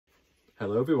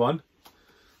Hello everyone.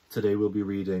 Today we'll be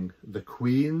reading The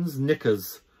Queen's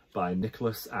Knickers by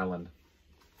Allan.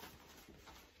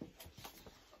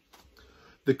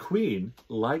 The Queen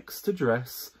likes to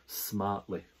dress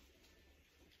smartly.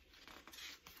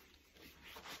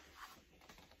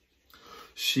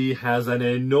 She has an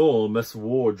enormous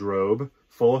wardrobe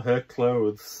for her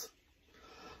clothes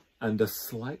and a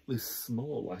slightly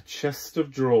smaller chest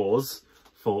of drawers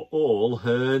for all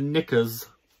her knickers.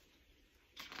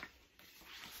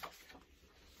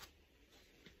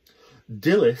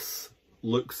 Dilys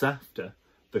looks after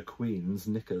the Queen's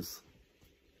knickers.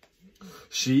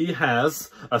 She has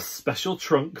a special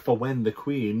trunk for when the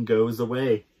Queen goes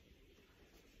away.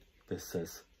 This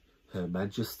says, Her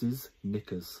Majesty's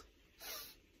Knickers.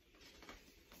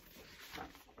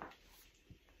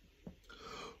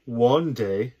 One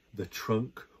day, the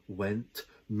trunk went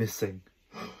missing.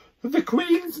 The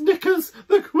Queen's knickers!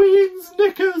 The Queen's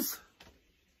knickers!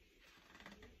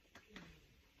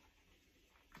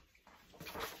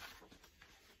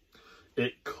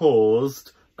 It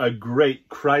caused a great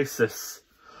crisis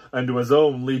and was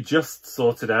only just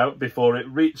sorted out before it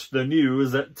reached the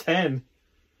news at 10.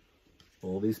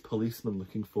 All these policemen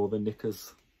looking for the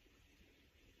knickers.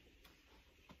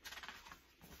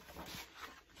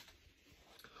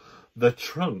 The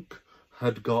trunk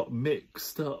had got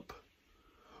mixed up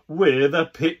with a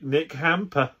picnic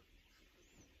hamper.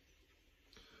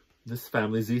 This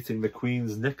family's eating the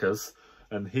Queen's knickers,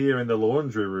 and here in the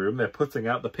laundry room they're putting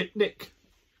out the picnic.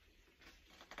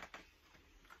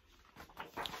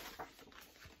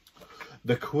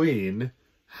 The Queen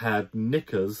had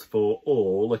knickers for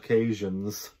all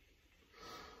occasions.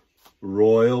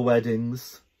 Royal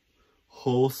weddings,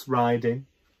 horse riding,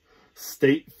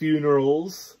 state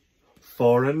funerals,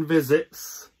 foreign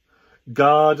visits,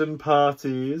 garden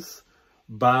parties,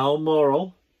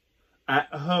 Balmoral,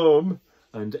 at home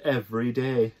and every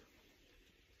day.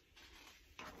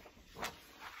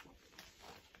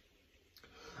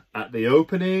 At the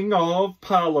opening of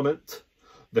Parliament,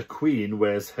 the Queen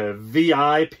wears her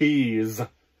VIPs,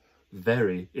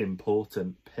 very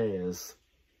important pairs.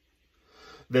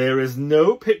 There is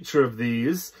no picture of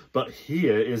these, but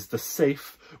here is the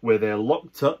safe where they're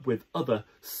locked up with other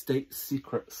state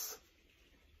secrets.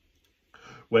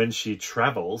 When she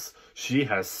travels, she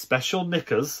has special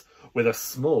knickers with a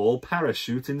small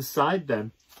parachute inside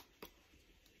them.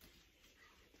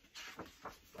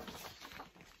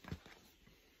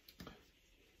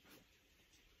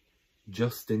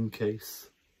 Just in case.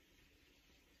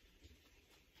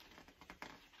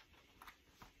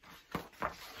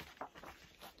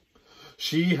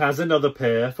 She has another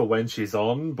pair for when she's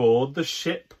on board the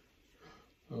ship.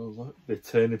 Oh look, they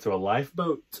turn into a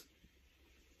lifeboat.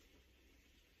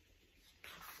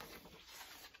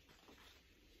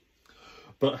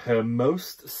 But her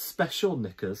most special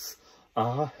knickers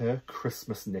are her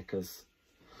Christmas knickers.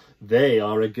 They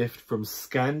are a gift from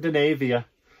Scandinavia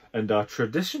and are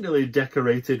traditionally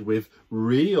decorated with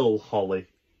real holly,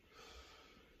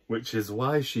 which is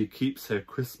why she keeps her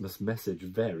Christmas message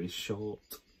very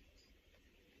short.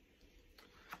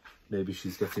 Maybe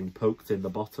she's getting poked in the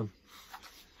bottom.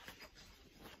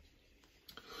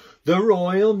 The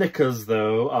royal knickers,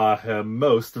 though, are her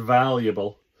most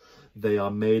valuable. They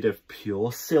are made of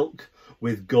pure silk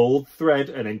with gold thread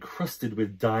and encrusted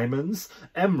with diamonds,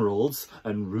 emeralds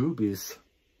and rubies.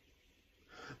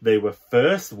 They were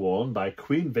first worn by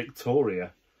Queen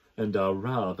Victoria and are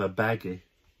rather baggy.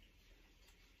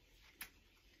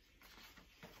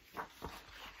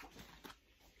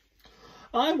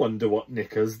 I wonder what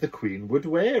knickers the Queen would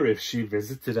wear if she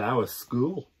visited our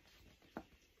school.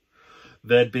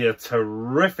 There'd be a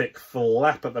terrific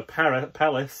flap at the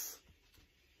palace.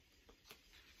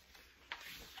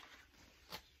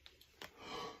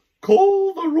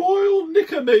 Call the royal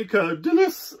knicker maker,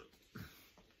 Dilys.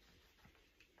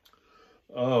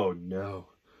 Oh no,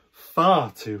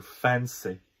 far too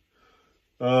fancy.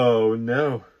 Oh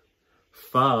no,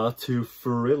 far too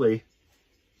frilly.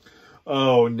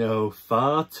 Oh no,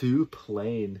 far too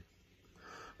plain.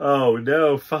 Oh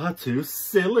no, far too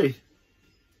silly.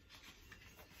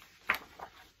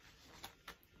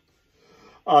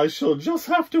 I shall just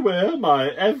have to wear my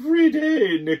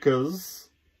everyday knickers.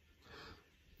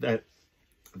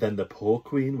 Then the poor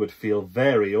Queen would feel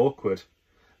very awkward,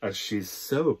 as she's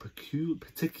so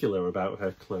particular about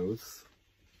her clothes.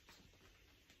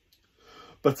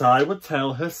 But I would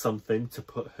tell her something to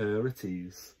put her at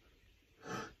ease.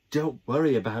 Don't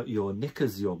worry about your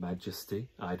knickers, Your Majesty,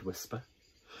 I'd whisper.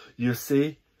 You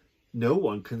see, no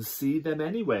one can see them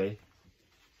anyway.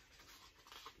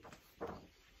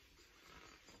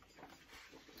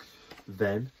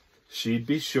 Then She'd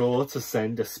be sure to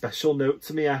send a special note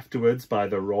to me afterwards by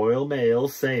the Royal Mail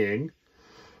saying,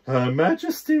 "Her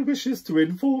Majesty wishes to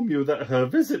inform you that her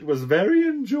visit was very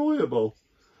enjoyable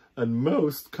and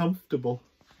most comfortable."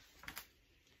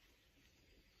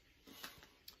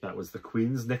 That was The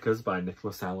Queen's Knickers by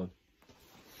Nicholas Allan.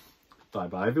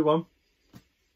 Bye-bye, everyone.